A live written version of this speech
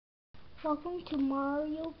Welcome to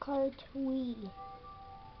Mario Kart Wii.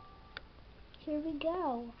 Here we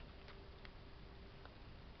go.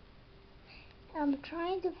 I'm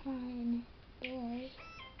trying to find this.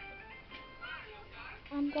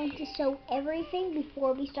 I'm going to show everything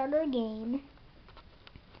before we start our game.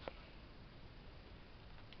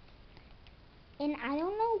 And I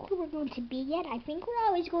don't know who we're going to be yet. I think we're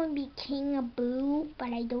always going to be King Boo,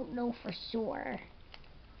 but I don't know for sure.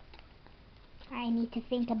 I need to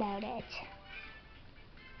think about it.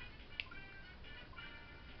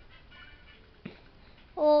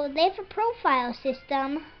 Oh, they have a profile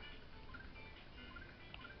system.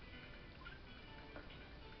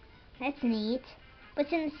 That's neat.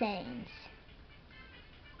 What's in the settings?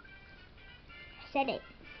 Set it.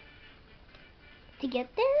 To get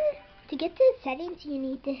there, to get to the settings, you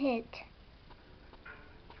need to hit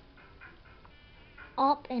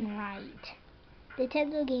up and right. The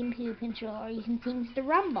Nintendo GameCube controller, you can change the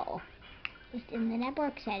rumble. It's in the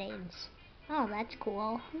network settings. Oh, that's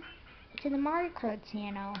cool. It's in the Mario Kart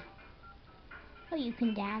channel. Oh, you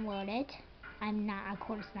can download it. I'm not, of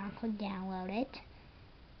course, not going to download it.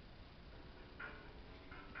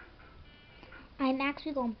 I'm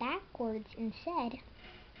actually going backwards instead.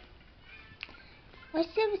 Let's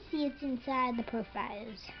see it's inside the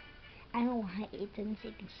profiles. I don't know why it doesn't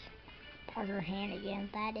say Parker Hannigan.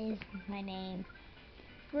 That is my name.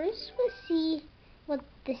 First, we'll see what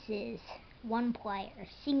this is. One player,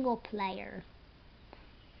 single player.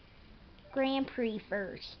 Grand Prix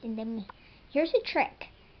first, and then here's a trick.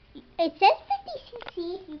 It says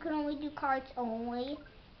 50cc. You can only do karts only.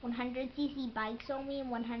 100cc bikes only, and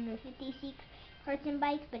 150cc karts and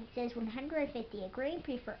bikes. But it says 150. A Grand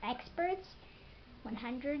Prix for experts.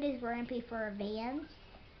 100 is Grand Prix for advanced.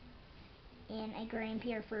 And a Grand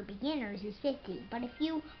Prix for beginners is 50. But if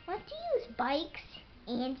you want to use bikes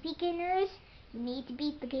and beginners, you need to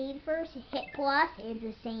beat the game first, hit plus, and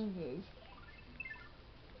the same is.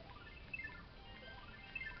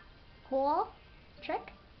 Cool?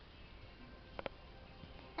 Trick?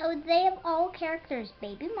 Oh, they have all characters.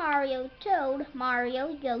 Baby Mario, Toad,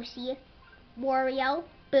 Mario, Yoshi, Wario,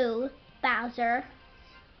 Boo, Bowser,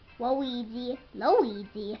 Luigi,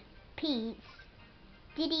 Peach,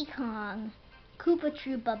 Diddy Kong, Koopa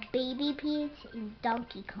Troopa, Baby Peach, and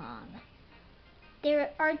Donkey Kong.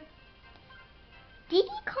 There are Diddy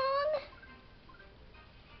Kong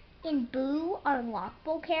and Boo are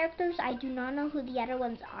unlockable characters. I do not know who the other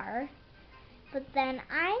ones are. But then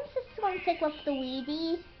I'm just going to stick with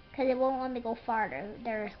Luigi because it won't let me go farther.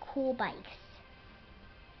 There's cool bikes.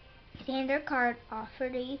 Standard Kart,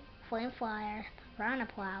 Off-Roady, Flame Flyer, Piranha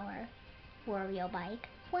Plower, Wario Bike,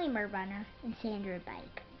 Flamer Runner, and Standard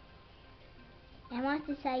Bike. And I want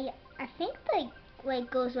to say, I think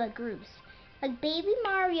like goes by groups. Like Baby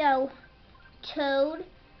Mario, Toad,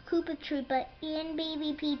 Koopa Troopa, and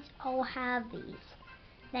Baby Peach all have these.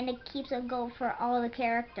 Then it keeps on going for all the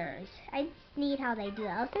characters. I just need how they do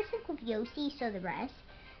that. I'll just stick with Yoshi, so the rest.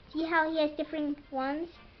 See how he has different ones?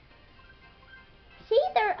 See,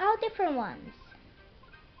 they're all different ones.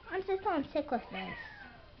 I'm just going to stick with this.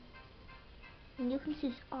 And you can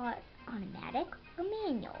choose automatic or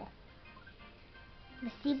manual.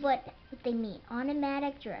 Let's see what they mean.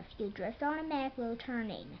 Automatic drift. You drift automatic while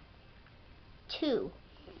turning. 2.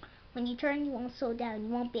 When you turn, you won't slow down. You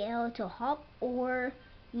won't be able to hop or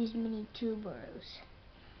use mini turbos.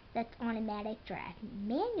 That's automatic drive.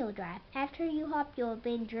 Manual drive. After you hop, you'll have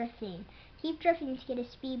been drifting. Keep drifting to get a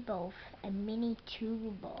speed boost. A mini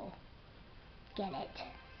turbo. Get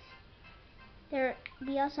it?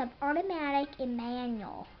 We also have automatic and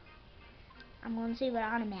manual. I'm going to see what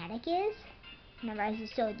automatic is. Remember, I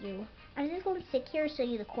just showed you. I'm just going to sit here and show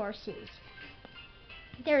you the courses.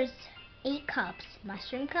 There's 8 cups.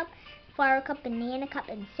 Mushroom cup, flower cup, banana cup,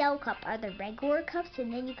 and cell cup are the regular cups,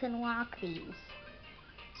 and then you can unlock these.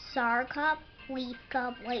 Star cup, leaf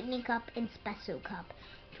cup, lightning cup, and special cup.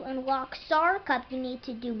 To unlock star cup, you need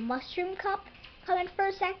to do mushroom cup, come in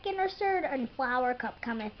first, second, or third, and flower cup,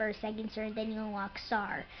 come in first, second, third, then you unlock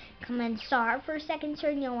star. Come in star first, second,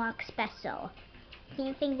 third, and you unlock special.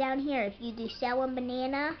 Same thing down here. If you do cell and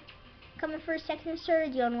banana, come in first, second,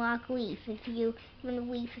 third, you unlock leaf. If you win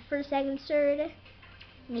leaf first, second, third,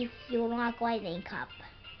 you unlock lightning cup.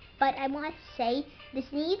 But I want to say, this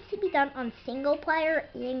needs to be done on single player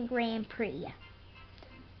and Grand Prix.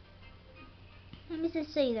 Let me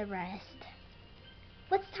just show you the rest.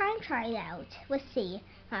 Let's time try it out. Let's see.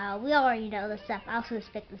 We already know this stuff. I'll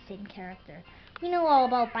just pick the same character. We know all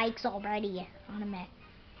about bikes already on a Mac.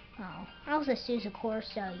 Oh, I'll just choose a course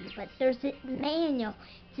show you. But there's a manual.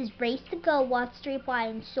 It says race to go, watch street wide,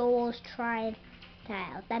 and solos tried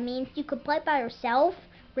out. That means you could play by yourself,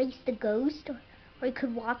 race the ghost, or you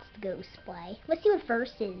could watch the ghost play. Let's see what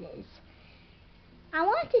versus is. I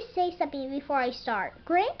want to say something before I start.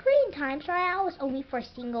 Grand Prix and Time Trial was only for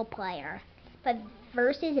single player, but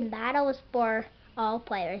versus and battle was for all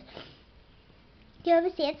players. You have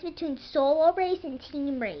a chance between solo race and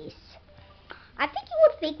team race. I think you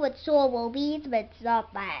would think what solo means, but it's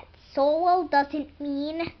not that. Solo doesn't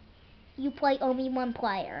mean you play only one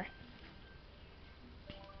player.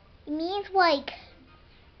 It means like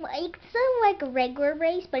it's like a regular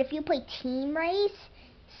race, but if you play team race,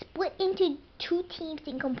 split into 2 teams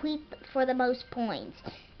and complete for the most points.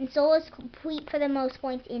 And solo is complete for the most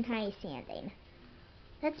points in highest standing.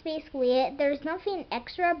 That's basically it. There's nothing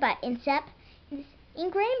extra, but in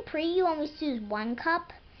Grand Prix you only choose 1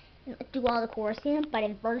 cup and do all the courses, but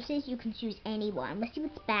in versus you can choose any one. Let's see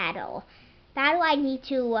what's battle. Battle I need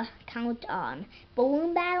to count on.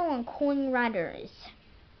 Balloon battle and coin runners.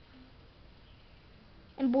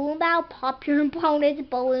 In balloon battle, pop your opponent's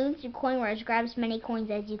balloons through coin runners. Grab as many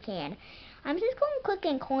coins as you can. I'm just going to click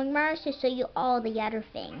in coin runners to show you all the other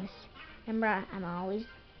things. Remember, I'm always...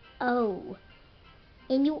 Oh.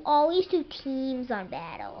 And you always do teams on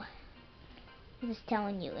battle. I'm just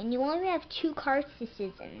telling you. And you only have 2 card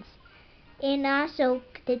decisions. And also,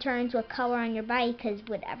 they turn into a color on your bike because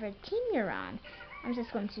whatever team you're on. I'm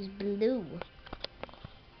just going to choose blue.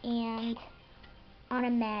 And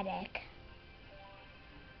automatic.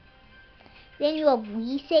 Then you have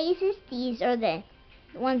Wii saves. These are the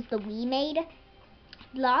ones the Wii made.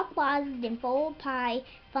 Block Bosses, then Fold Pie,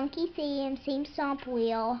 Funky Sam, Same Stomp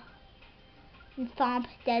Wheel, and Stomp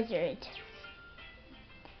Desert.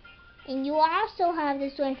 And you also have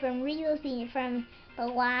this one from Real from the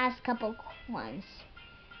last couple ones.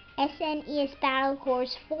 SNES Battle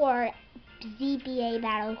Course 4, ZBA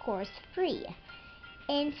Battle Course 3.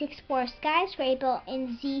 N64 Skyscraper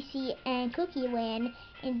in ZC and Cookie Land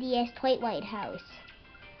in DS Twilight House.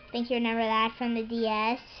 Think you remember that from the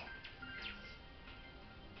DS?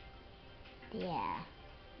 Yeah.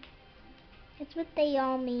 That's what they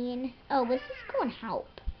all mean. Oh, let's just go and help.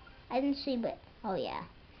 I didn't see, but oh yeah.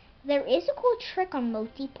 There is a cool trick on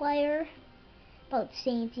multiplayer about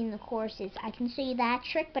changing the courses. I can show you that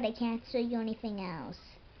trick, but I can't show you anything else.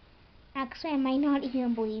 Actually, I might not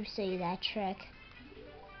even believe show you that trick.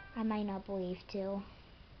 I might not believe to.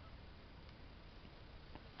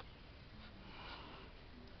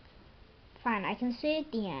 Fine, I can show you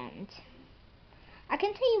at the end. I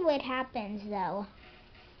can tell you what happens though.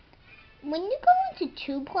 When you go into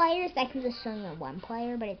 2 players, I can just show you 1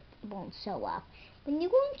 player, but it won't show up. When you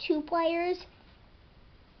go in 2 players,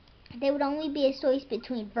 there would only be a choice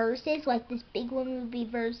between versus, like this big one would be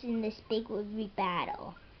versus and this big would be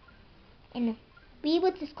battle. And we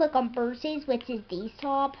would just click on versus, which is the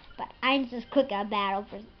top, but I'm just clicking on battle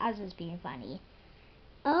for I was just being funny.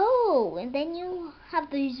 Oh, and then you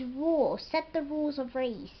have these rules. Set the rules of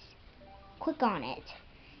race. Click on it.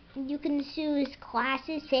 And you can choose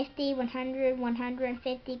classes 50, 100,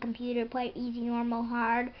 150, computer player, easy, normal,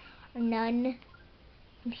 hard, or none.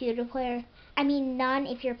 Computer player. I mean none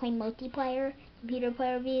if you're playing multiplayer. Computer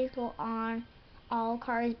player, vehicle, on, all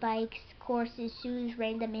cars, bikes, courses, shoes,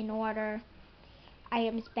 random in order.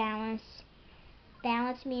 Items, balance.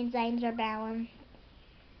 Balance means items are balanced.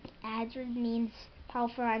 Hazard means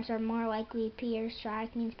powerful items are more likely to appear.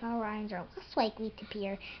 Strike means power items are less likely to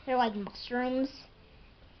appear. They're like mushrooms.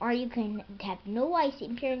 Or you can have no ice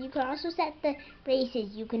appear. And you can also set the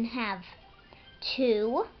races. You can have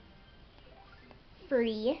 2,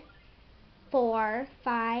 3, 4,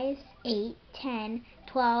 5, 8, 10,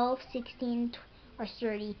 12, 16, or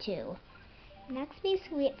 32. And that's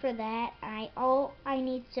basically it for that. All I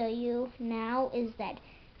need to show you now is that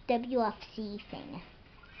WFC thing.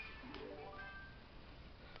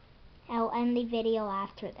 I'll end the video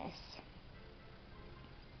after this.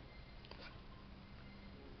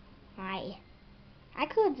 I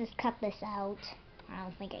could just cut this out. I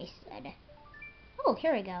don't think I should. Oh,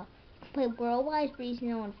 here we go. You can play worldwide,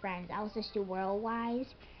 regional, and friends. I'll just do worldwide. You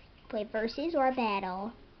can play versus or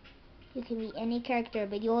battle. You can be any character,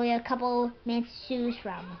 but you only have a couple minutes to choose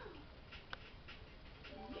from.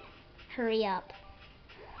 Hurry up.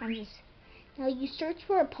 Now you search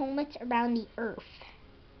for opponents around the earth.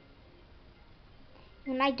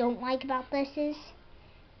 What I don't like about this is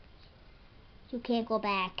you can't go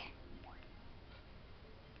back.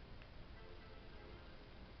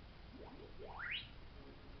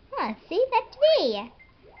 Huh, see, that's me.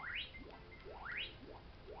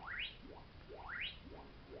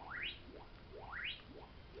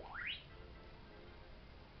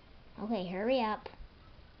 Okay, hurry up.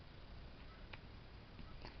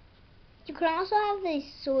 You can also have the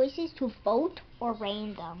choices to vote or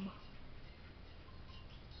random.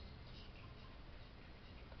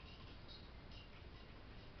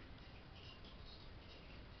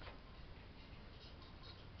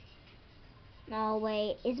 No,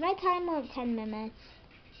 wait. Is my time up 10 minutes?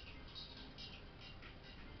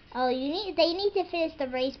 Oh, they need to finish the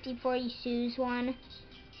race before you choose one.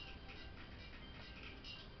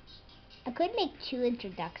 I could make 2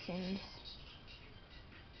 introductions.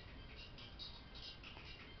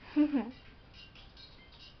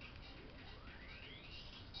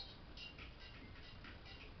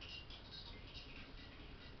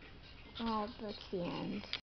 Oh, that's the end.